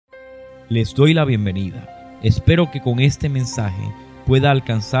Les doy la bienvenida. Espero que con este mensaje pueda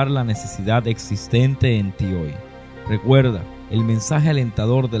alcanzar la necesidad existente en ti hoy. Recuerda, el mensaje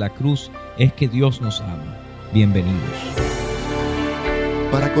alentador de la cruz es que Dios nos ama. Bienvenidos.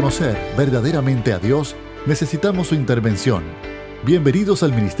 Para conocer verdaderamente a Dios, necesitamos su intervención. Bienvenidos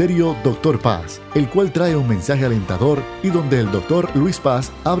al Ministerio Dr. Paz, el cual trae un mensaje alentador y donde el Dr. Luis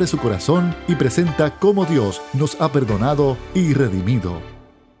Paz abre su corazón y presenta cómo Dios nos ha perdonado y redimido.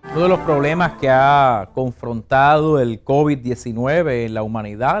 Uno de los problemas que ha confrontado el COVID-19 en la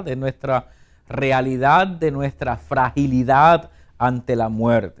humanidad es nuestra realidad, de nuestra fragilidad ante la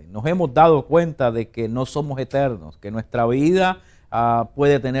muerte. Nos hemos dado cuenta de que no somos eternos, que nuestra vida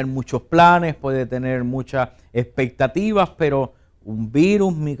puede tener muchos planes, puede tener muchas expectativas, pero un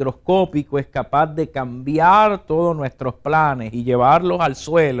virus microscópico es capaz de cambiar todos nuestros planes y llevarlos al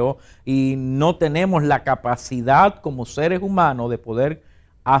suelo, y no tenemos la capacidad como seres humanos de poder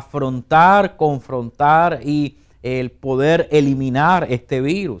afrontar, confrontar y el poder eliminar este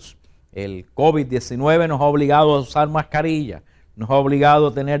virus. El COVID-19 nos ha obligado a usar mascarilla, nos ha obligado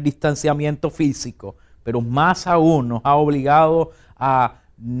a tener distanciamiento físico, pero más aún nos ha obligado a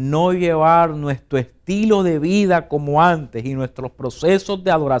no llevar nuestro estilo de vida como antes, y nuestros procesos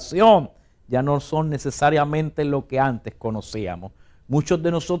de adoración ya no son necesariamente lo que antes conocíamos. Muchos de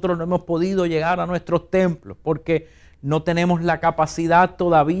nosotros no hemos podido llegar a nuestros templos porque no tenemos la capacidad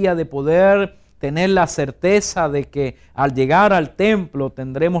todavía de poder tener la certeza de que al llegar al templo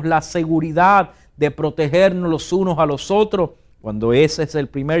tendremos la seguridad de protegernos los unos a los otros, cuando ese es el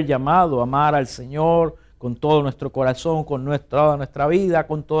primer llamado: amar al Señor con todo nuestro corazón, con toda nuestra vida,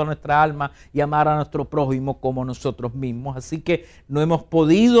 con toda nuestra alma, y amar a nuestro prójimo como nosotros mismos. Así que no hemos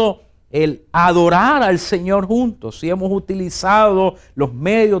podido adorar al Señor juntos, y hemos utilizado los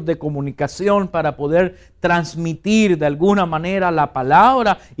medios de comunicación para poder transmitir de alguna manera la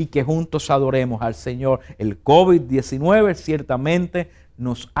palabra y que juntos adoremos al Señor. El COVID-19 ciertamente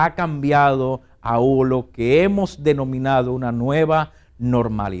nos ha cambiado a lo que hemos denominado una nueva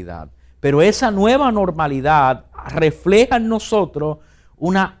normalidad. Pero esa nueva normalidad refleja en nosotros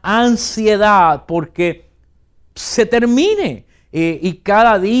una ansiedad porque se termine. Y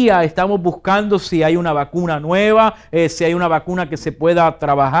cada día estamos buscando si hay una vacuna nueva, si hay una vacuna que se pueda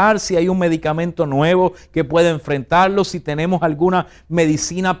trabajar, si hay un medicamento nuevo que pueda enfrentarlo, si tenemos alguna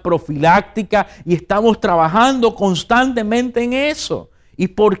medicina profiláctica, y estamos trabajando constantemente en eso. ¿Y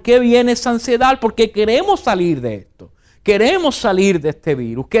por qué viene esa ansiedad? Porque queremos salir de esto. Queremos salir de este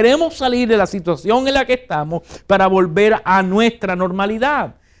virus, queremos salir de la situación en la que estamos para volver a nuestra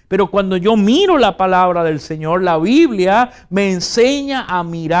normalidad. Pero cuando yo miro la palabra del Señor, la Biblia me enseña a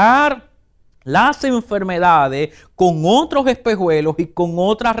mirar las enfermedades con otros espejuelos y con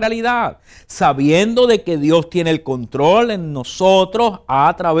otra realidad, sabiendo de que Dios tiene el control en nosotros,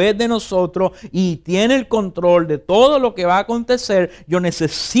 a través de nosotros, y tiene el control de todo lo que va a acontecer. Yo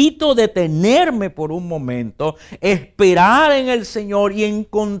necesito detenerme por un momento, esperar en el Señor y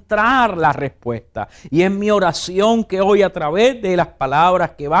encontrar la respuesta. Y es mi oración que hoy, a través de las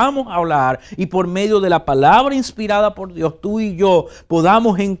palabras que vamos a hablar y por medio de la palabra inspirada por Dios, tú y yo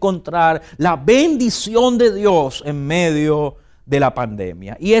podamos encontrar la bendición de Dios en medio de la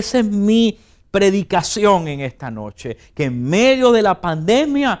pandemia. Y esa es mi predicación en esta noche, que en medio de la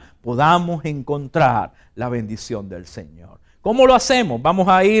pandemia podamos encontrar la bendición del Señor. ¿Cómo lo hacemos? Vamos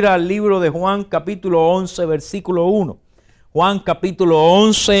a ir al libro de Juan capítulo 11, versículo 1. Juan capítulo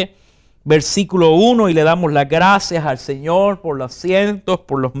 11, versículo 1, y le damos las gracias al Señor por los cientos,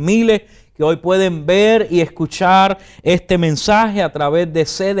 por los miles que hoy pueden ver y escuchar este mensaje a través de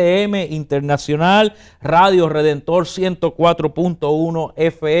CDM Internacional, Radio Redentor 104.1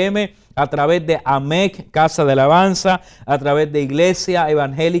 FM, a través de AMEC, Casa de Alabanza, a través de Iglesia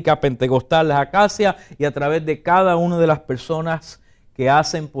Evangélica Pentecostal Las Acacias, y a través de cada una de las personas que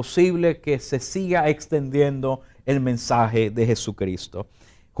hacen posible que se siga extendiendo el mensaje de Jesucristo.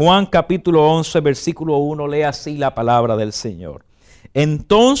 Juan capítulo 11, versículo 1, lee así la palabra del Señor.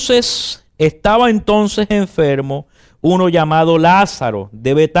 Estaba entonces enfermo uno llamado Lázaro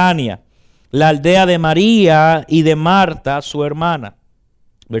de Betania, la aldea de María y de Marta, su hermana.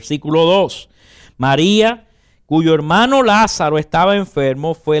 Versículo 2. María, cuyo hermano Lázaro estaba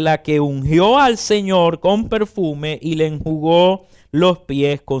enfermo, fue la que ungió al Señor con perfume y le enjugó los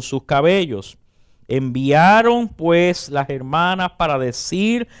pies con sus cabellos. Enviaron pues las hermanas para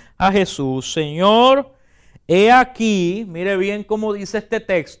decir a Jesús: Señor, he aquí, mire bien cómo dice este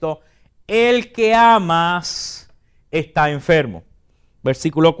texto, el que amas está enfermo.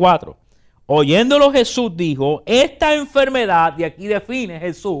 Versículo 4. Oyéndolo Jesús dijo: esta enfermedad, y aquí define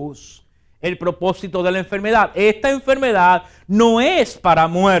Jesús el propósito de la enfermedad, esta enfermedad no es para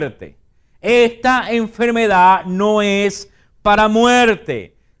muerte, esta enfermedad no es para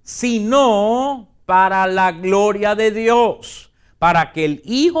muerte, sino para la gloria de Dios, para que el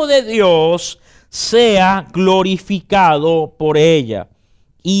Hijo de Dios sea glorificado por ella.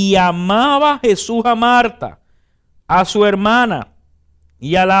 Y amaba Jesús a Marta, a su hermana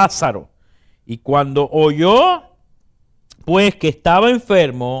y a Lázaro. Y cuando oyó, pues, que estaba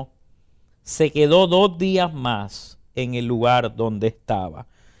enfermo, se quedó 2 días más en el lugar donde estaba.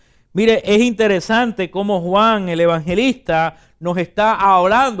 Mire, es interesante cómo Juan, el evangelista, nos está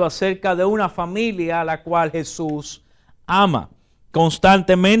hablando acerca de una familia a la cual Jesús ama.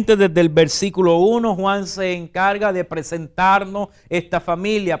 Constantemente desde el versículo 1, Juan se encarga de presentarnos esta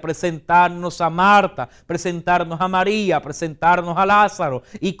familia, presentarnos a Marta, presentarnos a María, presentarnos a Lázaro.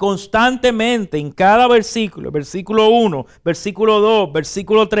 Y constantemente en cada versículo, versículo 1, versículo 2,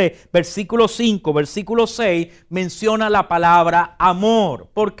 versículo 3, versículo 5, versículo 6, menciona la palabra amor.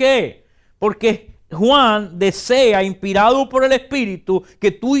 ¿Por qué? Porque Juan desea, inspirado por el Espíritu,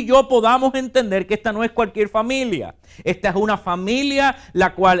 que tú y yo podamos entender que esta no es cualquier familia. Esta es una familia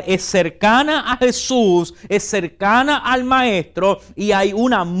la cual es cercana a Jesús, es cercana al Maestro, y hay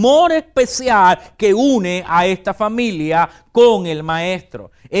un amor especial que une a esta familia con el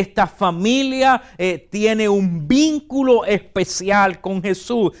Maestro. Esta familia tiene un vínculo especial con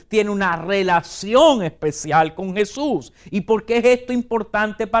Jesús, tiene una relación especial con Jesús. ¿Y por qué es esto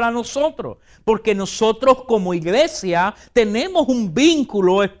importante para nosotros? Porque nosotros como iglesia tenemos un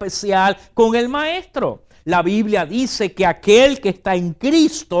vínculo especial con el Maestro. La Biblia dice que aquel que está en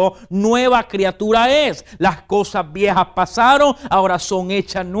Cristo, nueva criatura es. Las cosas viejas pasaron, ahora son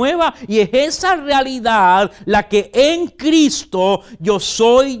hechas nuevas. Y es esa realidad la que en Cristo yo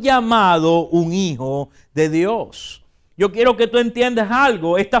soy llamado un hijo de Dios. Yo quiero que tú entiendas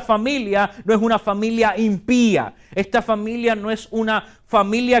algo. Esta familia no es una familia impía. Esta familia no es una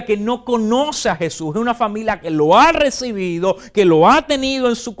familia que no conoce a Jesús. Es una familia que lo ha recibido, que lo ha tenido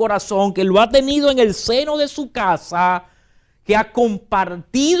en su corazón, que lo ha tenido en el seno de su casa, que ha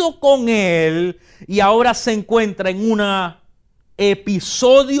compartido con Él y ahora se encuentra en un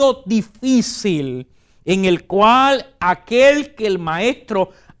episodio difícil en el cual aquel que el Maestro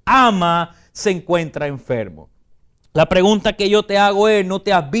ama se encuentra enfermo. La pregunta que yo te hago es, ¿no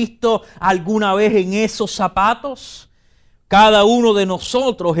te has visto alguna vez en esos zapatos? Cada uno de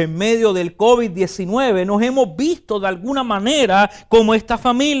nosotros en medio del COVID-19 nos hemos visto de alguna manera como esta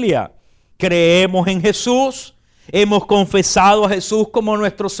familia. Creemos en Jesús, hemos confesado a Jesús como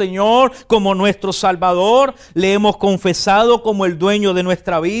nuestro Señor, como nuestro Salvador, le hemos confesado como el dueño de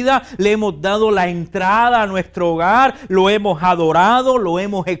nuestra vida, le hemos dado la entrada a nuestro hogar, lo hemos adorado, lo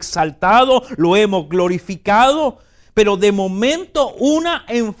hemos exaltado, lo hemos glorificado. Pero de momento una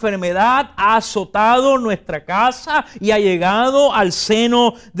enfermedad ha azotado nuestra casa y ha llegado al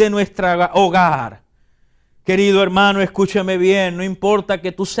seno de nuestro hogar. Querido hermano, escúchame bien, no importa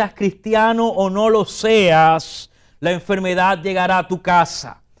que tú seas cristiano o no lo seas, la enfermedad llegará a tu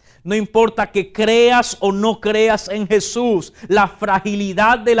casa. No importa que creas o no creas en Jesús, la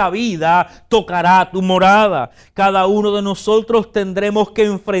fragilidad de la vida tocará tu morada. Cada uno de nosotros tendremos que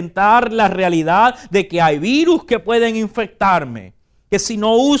enfrentar la realidad de que hay virus que pueden infectarme. Que si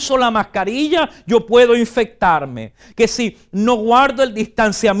no uso la mascarilla, yo puedo infectarme. Que si no guardo el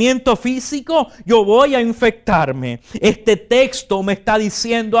distanciamiento físico, yo voy a infectarme. Este texto me está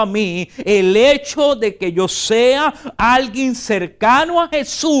diciendo a mí el hecho de que yo sea alguien cercano a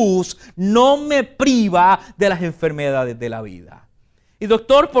Jesús no me priva de las enfermedades de la vida. Y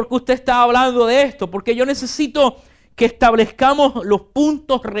doctor, ¿por qué usted está hablando de esto? Porque yo necesito que establezcamos los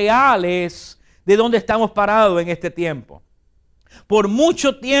puntos reales de dónde estamos parados en este tiempo. Por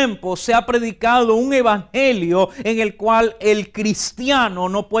mucho tiempo se ha predicado un evangelio en el cual el cristiano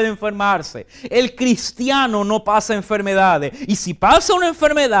no puede enfermarse. El cristiano no pasa enfermedades. Y si pasa una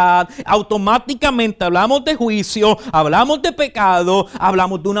enfermedad, automáticamente hablamos de juicio, hablamos de pecado,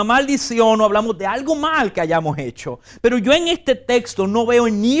 hablamos de una maldición o hablamos de algo mal que hayamos hecho. Pero yo en este texto no veo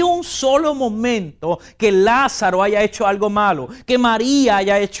ni un solo momento que Lázaro haya hecho algo malo, que María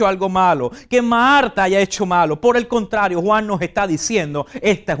haya hecho algo malo, que Marta haya hecho malo. Por el contrario, Juan nos está diciendo,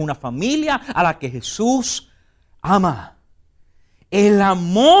 esta es una familia a la que Jesús ama. El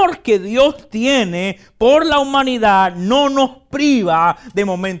amor que Dios tiene por la humanidad no nos priva de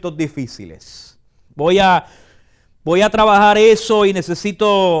momentos difíciles. Voy a trabajar eso y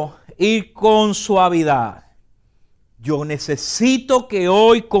necesito ir con suavidad. Yo necesito que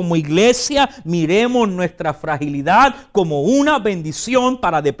hoy como iglesia miremos nuestra fragilidad como una bendición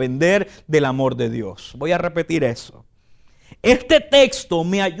para depender del amor de Dios. Voy a repetir eso. Este texto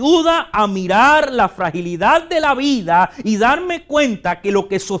me ayuda a mirar la fragilidad de la vida y darme cuenta que lo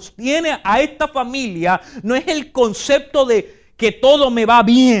que sostiene a esta familia no es el concepto de que todo me va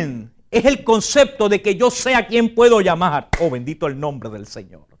bien, es el concepto de que yo sé a quién puedo llamar. Oh, bendito el nombre del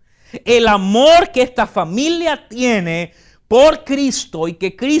Señor. El amor que esta familia tiene por Cristo y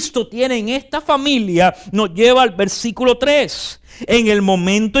que Cristo tiene en esta familia nos lleva al versículo 3. En el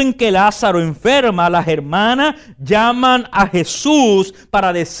momento en que Lázaro enferma, las hermanas llaman a Jesús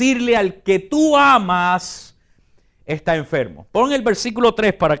para decirle: al que tú amas está enfermo. Pon el versículo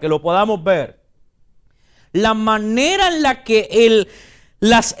 3 para que lo podamos ver. La manera en la que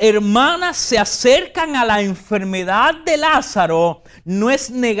las hermanas se acercan a la enfermedad de Lázaro no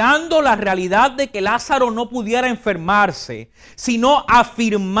es negando la realidad de que Lázaro no pudiera enfermarse, sino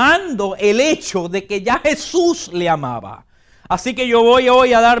afirmando el hecho de que ya Jesús le amaba. Así que yo voy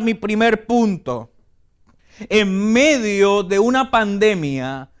hoy a dar mi primer punto. En medio de una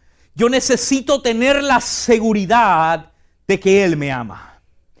pandemia, yo necesito tener la seguridad de que Él me ama.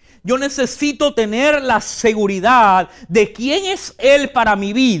 Yo necesito tener la seguridad de quién es Él para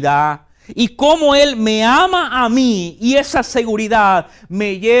mi vida y cómo Él me ama a mí. Y esa seguridad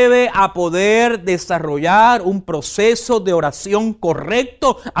me lleve a poder desarrollar un proceso de oración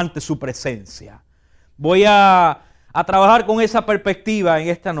correcto ante su presencia. Voy a trabajar con esa perspectiva en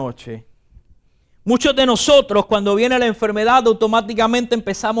esta noche. Muchos de nosotros, cuando viene la enfermedad, automáticamente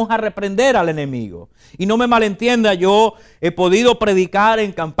empezamos a reprender al enemigo. Y no me malentienda, yo he podido predicar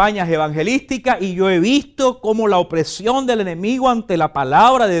en campañas evangelísticas y yo he visto cómo la opresión del enemigo ante la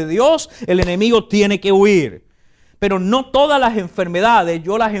palabra de Dios, el enemigo tiene que huir. Pero no todas las enfermedades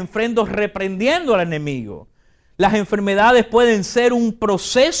yo las enfrento reprendiendo al enemigo. Las enfermedades pueden ser un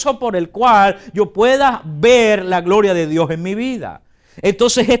proceso por el cual yo pueda ver la gloria de Dios en mi vida.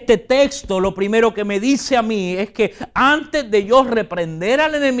 Entonces este texto lo primero que me dice a mí es que antes de yo reprender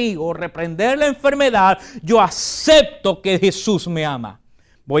al enemigo, reprender la enfermedad, yo acepto que Jesús me ama.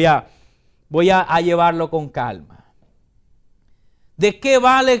 Voy a llevarlo con calma. ¿De qué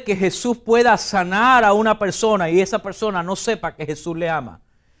vale que Jesús pueda sanar a una persona y esa persona no sepa que Jesús le ama?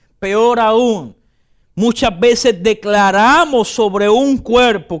 Peor aún, muchas veces declaramos sobre un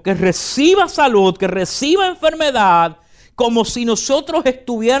cuerpo que reciba salud, que reciba enfermedad, como si nosotros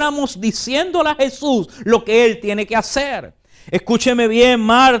estuviéramos diciéndole a Jesús lo que Él tiene que hacer. Escúcheme bien,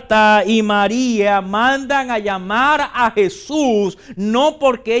 Marta y María mandan a llamar a Jesús, no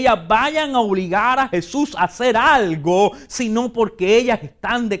porque ellas vayan a obligar a Jesús a hacer algo, sino porque ellas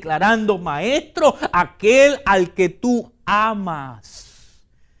están declarando: Maestro, aquel al que tú amas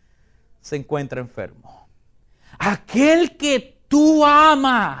se encuentra enfermo. Aquel que tú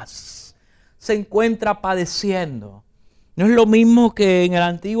amas se encuentra padeciendo. No es lo mismo que en el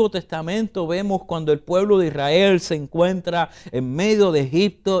Antiguo Testamento vemos cuando el pueblo de Israel se encuentra en medio de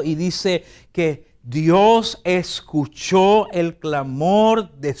Egipto y dice que Dios escuchó el clamor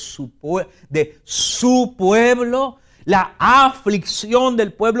de su pueblo. La aflicción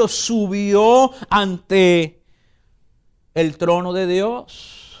del pueblo subió ante el trono de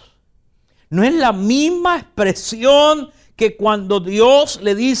Dios. No es la misma expresión que cuando Dios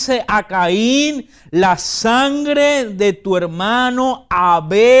le dice a Caín: la sangre de tu hermano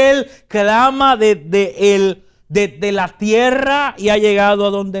Abel clama de la tierra y ha llegado a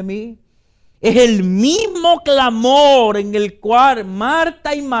donde mí. Es el mismo clamor en el cual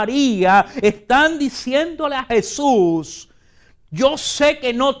Marta y María están diciéndole a Jesús: yo sé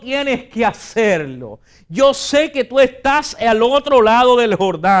que no tienes que hacerlo. Yo sé que tú estás al otro lado del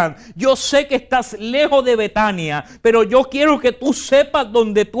Jordán. Yo sé que estás lejos de Betania. Pero yo quiero que tú sepas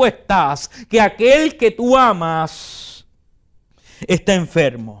dónde tú estás. Que aquel que tú amas está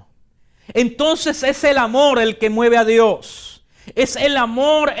enfermo. Entonces es el amor el que mueve a Dios. Es el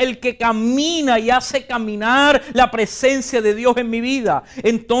amor el que camina y hace caminar la presencia de Dios en mi vida.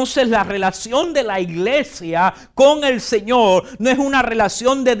 Entonces la relación de la iglesia con el Señor no es una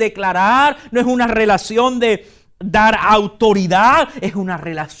relación de declarar, no es una relación de dar autoridad, es una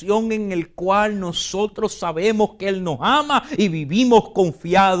relación en la cual nosotros sabemos que Él nos ama y vivimos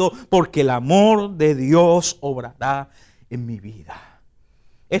confiados porque el amor de Dios obrará en mi vida.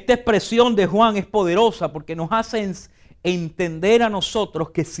 Esta expresión de Juan es poderosa porque nos hace entender a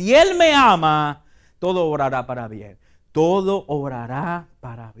nosotros que si Él me ama, todo obrará para bien. Todo obrará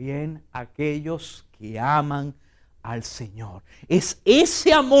para bien a aquellos que aman al Señor. Es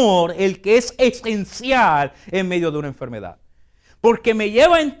ese amor el que es esencial en medio de una enfermedad. Porque me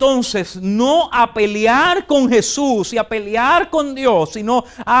lleva entonces no a pelear con Jesús y a pelear con Dios, sino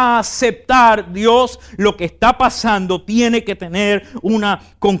a aceptar, Dios, lo que está pasando tiene que tener una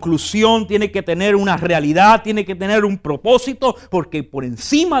conclusión, tiene que tener una realidad, tiene que tener un propósito, porque por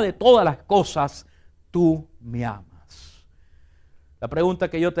encima de todas las cosas, tú me amas. La pregunta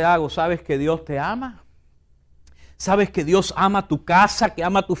que yo te hago, ¿sabes que Dios te ama? ¿Sabes que Dios ama tu casa, que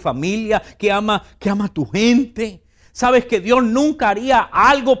ama tu familia, que ama tu gente? ¿Sabes que Dios nunca haría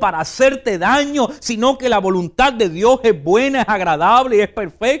algo para hacerte daño, sino que la voluntad de Dios es buena, es agradable y es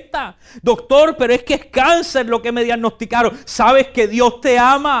perfecta? Doctor, pero es que es cáncer lo que me diagnosticaron. ¿Sabes que Dios te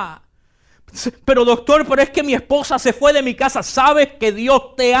ama? Pero doctor, pero es que mi esposa se fue de mi casa. ¿Sabes que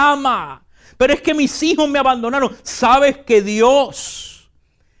Dios te ama? Pero es que mis hijos me abandonaron. ¿Sabes que Dios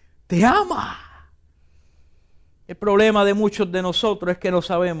te ama? El problema de muchos de nosotros es que no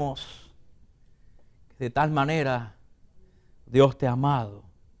sabemos que de tal manera Dios te ha amado,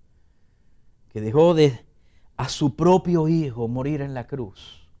 que dejó a su propio Hijo morir en la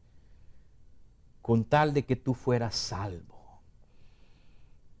cruz, con tal de que tú fueras salvo.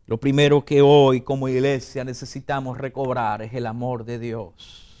 Lo primero que hoy como iglesia necesitamos recobrar es el amor de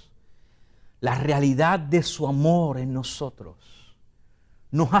Dios, la realidad de su amor en nosotros.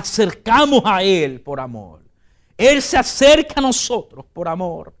 Nos acercamos a Él por amor. Él se acerca a nosotros por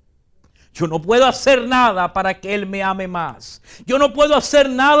amor. Yo no puedo hacer nada para que Él me ame más. Yo no puedo hacer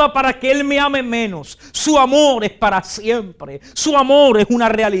nada para que Él me ame menos. Su amor es para siempre. Su amor es una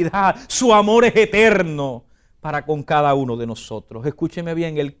realidad. Su amor es eterno para con cada uno de nosotros. Escúcheme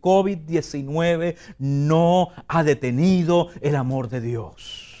bien, el COVID-19 no ha detenido el amor de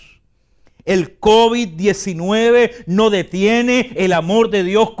Dios. El COVID-19 no detiene el amor de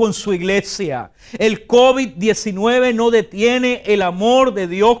Dios con su iglesia. El COVID-19 no detiene el amor de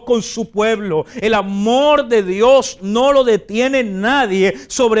Dios con su pueblo. El amor de Dios no lo detiene nadie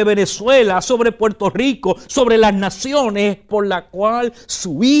sobre Venezuela, sobre Puerto Rico, sobre las naciones por la cual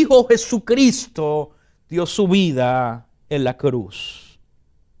su Hijo Jesucristo dio su vida en la cruz.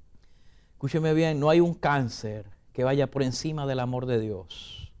 Escúcheme bien, no hay un cáncer que vaya por encima del amor de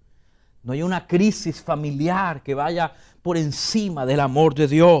Dios. No hay una crisis familiar que vaya por encima del amor de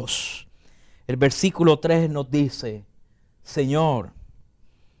Dios. El versículo 3 nos dice, Señor,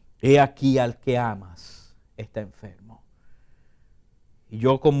 he aquí al que amas está enfermo. Y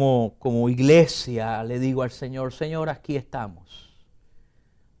yo como iglesia le digo al Señor, Señor, aquí estamos.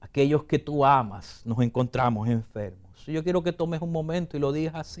 Aquellos que tú amas nos encontramos enfermos. Yo quiero que tomes un momento y lo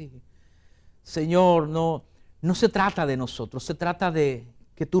digas así. Señor, no se trata de nosotros, se trata de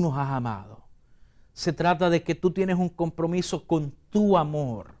que tú nos has amado. Se trata de que tú tienes un compromiso con tu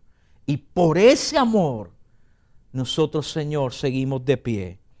amor. Y por ese amor, nosotros, Señor, seguimos de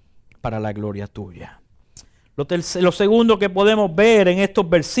pie para la gloria tuya. Lo segundo que podemos ver en estos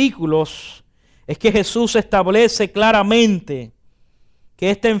versículos es que Jesús establece claramente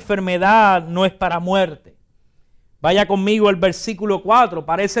que esta enfermedad no es para muerte. Vaya conmigo al versículo 4.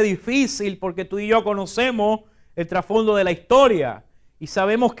 Parece difícil porque tú y yo conocemos el trasfondo de la historia. Y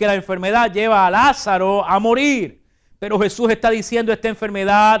sabemos que la enfermedad lleva a Lázaro a morir. Pero Jesús está diciendo esta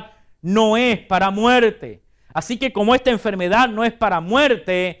enfermedad no es para muerte. Así que como esta enfermedad no es para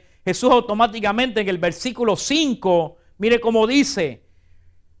muerte, Jesús automáticamente en el versículo 5, mire cómo dice.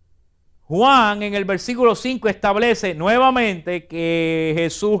 Juan en el versículo 5 establece nuevamente que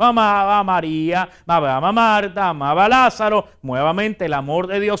Jesús amaba a María, amaba a Marta, amaba a Lázaro. Nuevamente el amor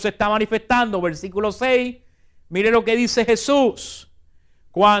de Dios se está manifestando. Versículo 6, mire lo que dice Jesús.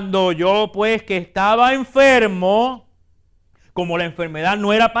 Cuando yo pues que estaba enfermo, como la enfermedad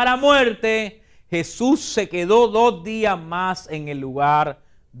no era para muerte, Jesús se quedó 2 días más en el lugar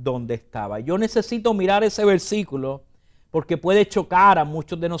donde estaba. Yo necesito mirar ese versículo porque puede chocar a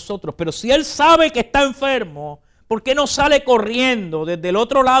muchos de nosotros. Pero si Él sabe que está enfermo, ¿por qué no sale corriendo desde el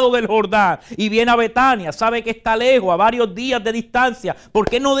otro lado del Jordán y viene a Betania? Sabe que está lejos, a varios días de distancia. ¿Por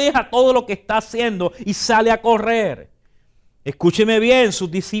qué no deja todo lo que está haciendo y sale a correr? Escúcheme bien,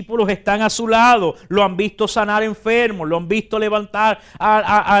 sus discípulos están a su lado, lo han visto sanar enfermos, lo han visto levantar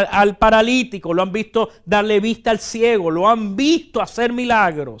al paralítico, lo han visto darle vista al ciego, lo han visto hacer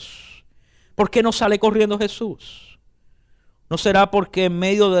milagros. ¿Por qué no sale corriendo Jesús? ¿No será porque en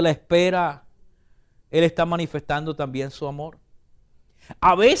medio de la espera Él está manifestando también su amor?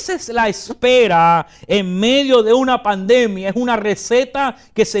 A veces la espera en medio de una pandemia es una receta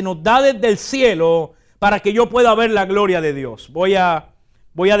que se nos da desde el cielo para que yo pueda ver la gloria de Dios. Voy a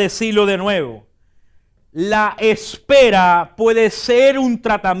decirlo de nuevo. La espera puede ser un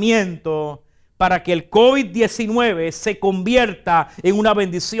tratamiento para que el COVID-19 se convierta en una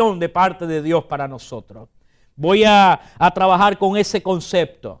bendición de parte de Dios para nosotros. Voy a trabajar con ese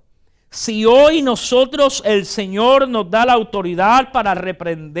concepto. Si hoy nosotros, el Señor nos da la autoridad para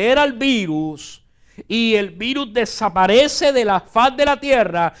reprender al virus y el virus desaparece de la faz de la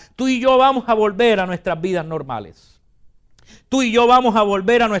tierra, tú y yo vamos a volver a nuestras vidas normales. Tú y yo vamos a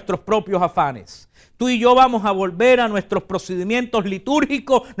volver a nuestros propios afanes. Tú y yo vamos a volver a nuestros procedimientos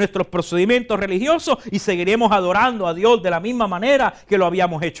litúrgicos, nuestros procedimientos religiosos y seguiremos adorando a Dios de la misma manera que lo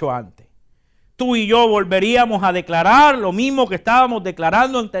habíamos hecho antes. Tú y yo volveríamos a declarar lo mismo que estábamos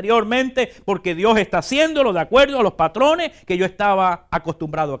declarando anteriormente porque Dios está haciéndolo de acuerdo a los patrones que yo estaba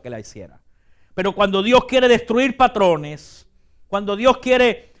acostumbrado a que la hiciera. Pero cuando Dios quiere destruir patrones, cuando Dios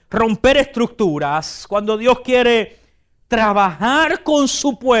quiere romper estructuras, cuando Dios quiere trabajar con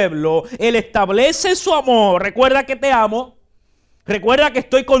su pueblo, Él establece su amor. Recuerda que te amo, recuerda que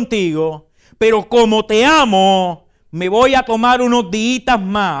estoy contigo, pero como te amo, me voy a tomar unos días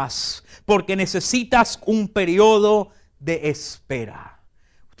más porque necesitas un periodo de espera.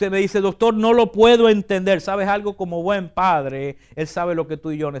 Usted me dice, doctor, no lo puedo entender. ¿Sabes algo? Como buen padre, Él sabe lo que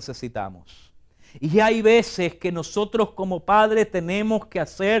tú y yo necesitamos. Y hay veces que nosotros como padres tenemos que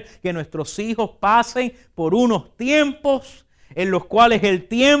hacer que nuestros hijos pasen por unos tiempos en los cuales el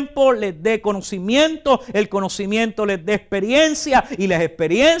tiempo les dé conocimiento, el conocimiento les dé experiencia y las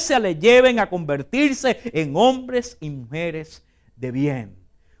experiencias les lleven a convertirse en hombres y mujeres de bien.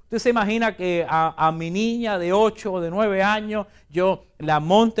 Usted se imagina que a mi niña de 8 o de 9 años yo la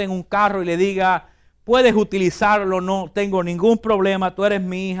monte en un carro y le diga, puedes utilizarlo, no tengo ningún problema, tú eres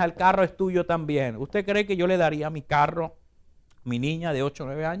mi hija, el carro es tuyo también. ¿Usted cree que yo le daría mi carro a mi niña de 8 o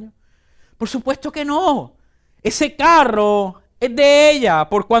 9 años? Por supuesto que no. Ese carro es de ella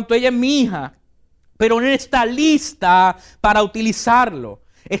por cuanto ella es mi hija, pero no está lista para utilizarlo.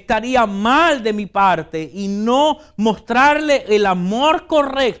 Estaría mal de mi parte y no mostrarle el amor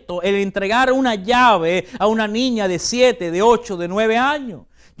correcto, el entregar una llave a una niña de 7, de 8, de 9 años.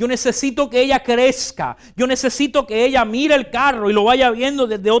 Yo necesito que ella crezca. Yo necesito que ella mire el carro y lo vaya viendo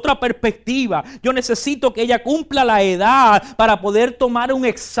desde otra perspectiva. Yo necesito que ella cumpla la edad para poder tomar un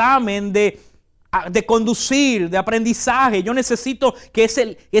examen de conducir, de aprendizaje. Yo necesito que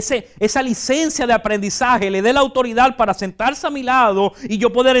esa licencia de aprendizaje le dé la autoridad para sentarse a mi lado y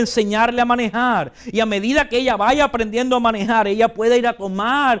yo poder enseñarle a manejar. Y a medida que ella vaya aprendiendo a manejar, ella pueda ir a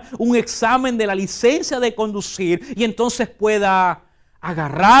tomar un examen de la licencia de conducir y entonces pueda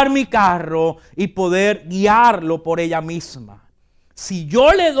agarrar mi carro y poder guiarlo por ella misma. Si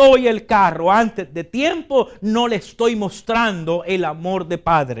yo le doy el carro antes de tiempo, no le estoy mostrando el amor de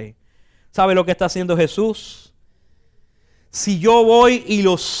padre. ¿Sabe lo que está haciendo Jesús? Si yo voy y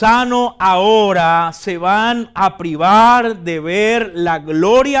los sano ahora, se van a privar de ver la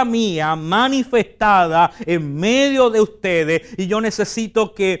gloria mía manifestada en medio de ustedes. Y yo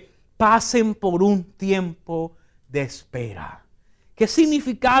necesito que pasen por un tiempo de espera. ¿Qué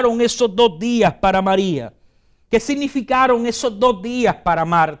significaron esos 2 días para María? ¿Qué significaron esos 2 días para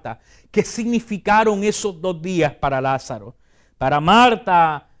Marta? ¿Qué significaron esos 2 días para Lázaro? Para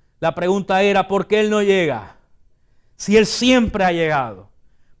Marta, la pregunta era, ¿por qué Él no llega? Si Él siempre ha llegado.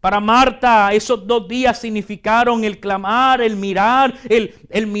 Para Marta, esos 2 días significaron el clamar, el mirar,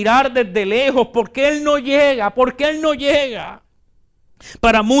 el mirar desde lejos. ¿Por qué Él no llega? ¿Por qué Él no llega?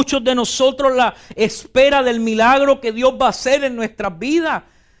 Para muchos de nosotros la espera del milagro que Dios va a hacer en nuestras vidas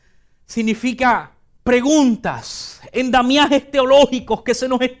significa preguntas, endamiajes teológicos que se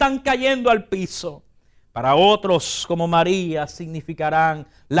nos están cayendo al piso. Para otros, como María, significarán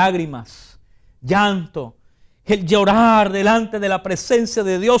lágrimas, llanto, el llorar delante de la presencia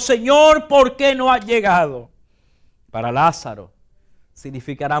de Dios. Señor, ¿por qué no has llegado? Para Lázaro,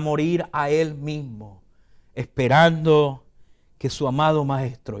 significará morir a él mismo, esperando que su amado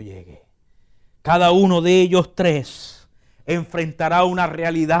Maestro llegue. Cada uno de ellos 3 enfrentará una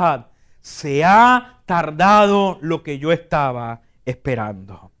realidad. Se ha tardado lo que yo estaba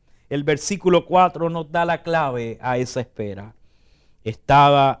esperando. El versículo 4 nos da la clave a esa espera.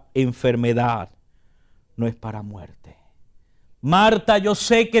 Estaba enfermedad, no es para muerte. Marta, yo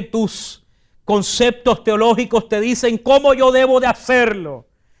sé que tus conceptos teológicos te dicen cómo yo debo de hacerlo.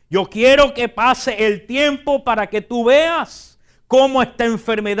 Yo quiero que pase el tiempo para que tú veas cómo esta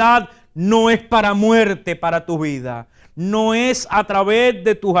enfermedad no es para muerte para tu vida. No es a través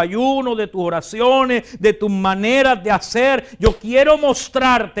de tus ayunos, de tus oraciones, de tus maneras de hacer. Yo quiero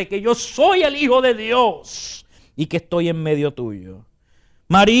mostrarte que yo soy el Hijo de Dios y que estoy en medio tuyo.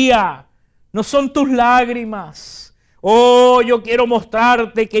 María, no son tus lágrimas. Oh, yo quiero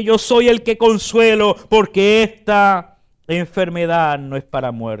mostrarte que yo soy el que consuelo, porque esta enfermedad no es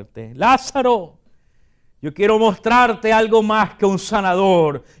para muerte. Lázaro, Yo quiero mostrarte algo más que un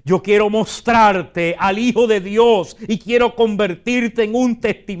sanador. Yo quiero mostrarte al Hijo de Dios y quiero convertirte en un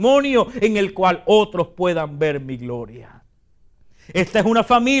testimonio en el cual otros puedan ver mi gloria. Esta es una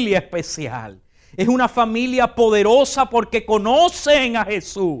familia especial. Es una familia poderosa porque conocen a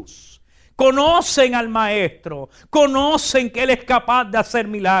Jesús. Conocen al Maestro, conocen que Él es capaz de hacer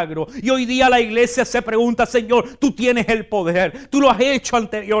milagros. Y hoy día la iglesia se pregunta: Señor, tú tienes el poder, tú lo has hecho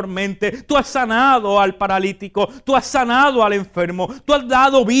anteriormente, tú has sanado al paralítico, tú has sanado al enfermo, tú has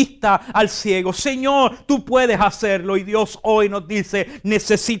dado vista al ciego. Señor, tú puedes hacerlo. Y Dios hoy nos dice: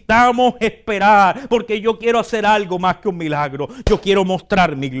 necesitamos esperar, porque yo quiero hacer algo más que un milagro. Yo quiero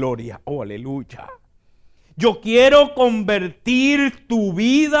mostrar mi gloria. Oh, aleluya. Yo quiero convertir tu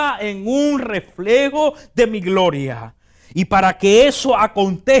vida en un reflejo de mi gloria. Y para que eso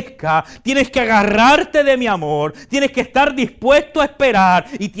acontezca, tienes que agarrarte de mi amor, tienes que estar dispuesto a esperar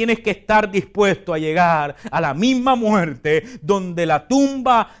y tienes que estar dispuesto a llegar a la misma muerte donde la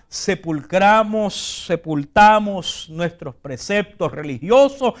tumba sepultamos nuestros preceptos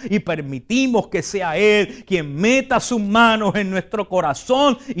religiosos y permitimos que sea Él quien meta sus manos en nuestro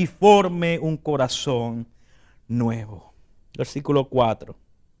corazón y forme un corazón nuevo. Versículo 4.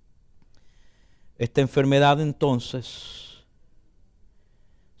 Esta enfermedad entonces,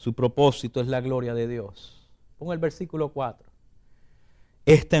 su propósito es la gloria de Dios. Pon el versículo 4.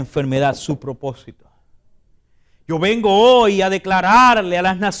 Esta enfermedad, su propósito. Yo vengo hoy a declararle a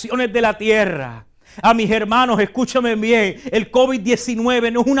las naciones de la tierra, a mis hermanos, escúchame bien, el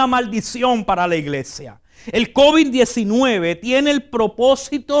COVID-19 no es una maldición para la iglesia. El COVID-19 tiene el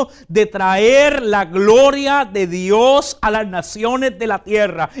propósito de traer la gloria de Dios a las naciones de la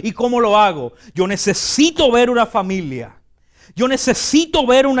tierra. ¿Y cómo lo hago? Yo necesito ver una familia. Yo necesito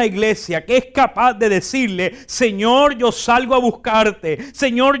ver una iglesia que es capaz de decirle: Señor, yo salgo a buscarte.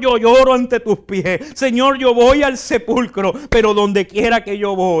 Señor, yo lloro ante tus pies. Señor, yo voy al sepulcro. Pero donde quiera que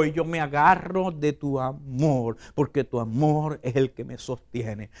yo voy, yo me agarro de tu amor, porque tu amor es el que me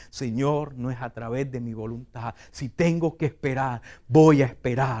sostiene. Señor, no es a través de mi voluntad. Si tengo que esperar, voy a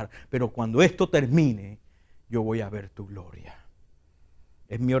esperar. Pero cuando esto termine, yo voy a ver tu gloria.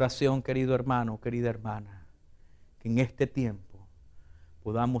 Es mi oración, querido hermano, querida hermana, que en este tiempo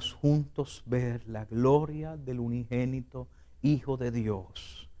podamos juntos ver la gloria del unigénito Hijo de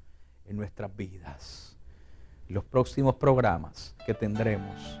Dios en nuestras vidas. En los próximos programas que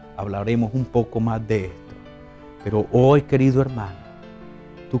tendremos hablaremos un poco más de esto. Pero hoy, querido hermano,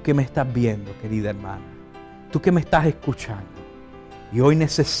 tú que me estás viendo, querida hermana, tú que me estás escuchando, y hoy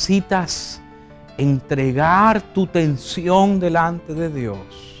necesitas entregar tu tensión delante de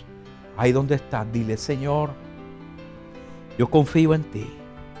Dios. Ahí donde estás, dile: Señor, yo confío en ti,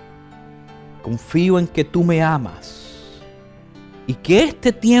 confío en que tú me amas y que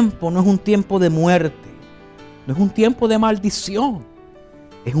este tiempo no es un tiempo de muerte, no es un tiempo de maldición,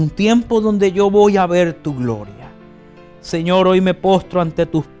 es un tiempo donde yo voy a ver tu gloria. Señor, hoy me postro ante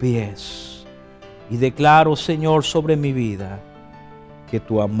tus pies y declaro, Señor, sobre mi vida que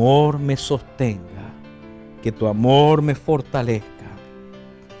tu amor me sostenga, que tu amor me fortalezca,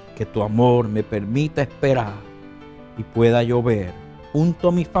 que tu amor me permita esperar y pueda yo ver junto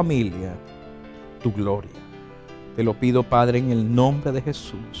a mi familia tu gloria. Te lo pido, Padre, en el nombre de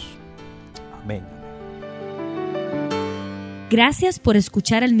Jesús. Amén. Gracias por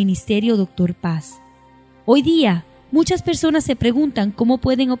escuchar al Ministerio Dr. Paz. Hoy día, muchas personas se preguntan cómo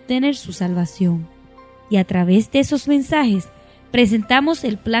pueden obtener su salvación. Y a través de esos mensajes, presentamos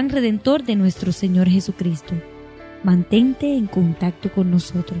el plan redentor de nuestro Señor Jesucristo. Mantente en contacto con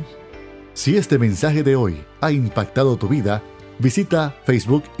nosotros. Si este mensaje de hoy ha impactado tu vida, visita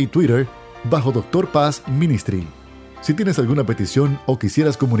Facebook y Twitter bajo Dr. Paz Ministry. Si tienes alguna petición o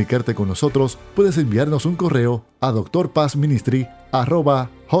quisieras comunicarte con nosotros, puedes enviarnos un correo a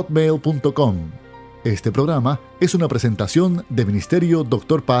drpazministry@hotmail.com. Este programa es una presentación de Ministerio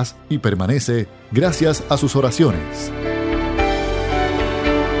Dr. Paz y permanece gracias a sus oraciones.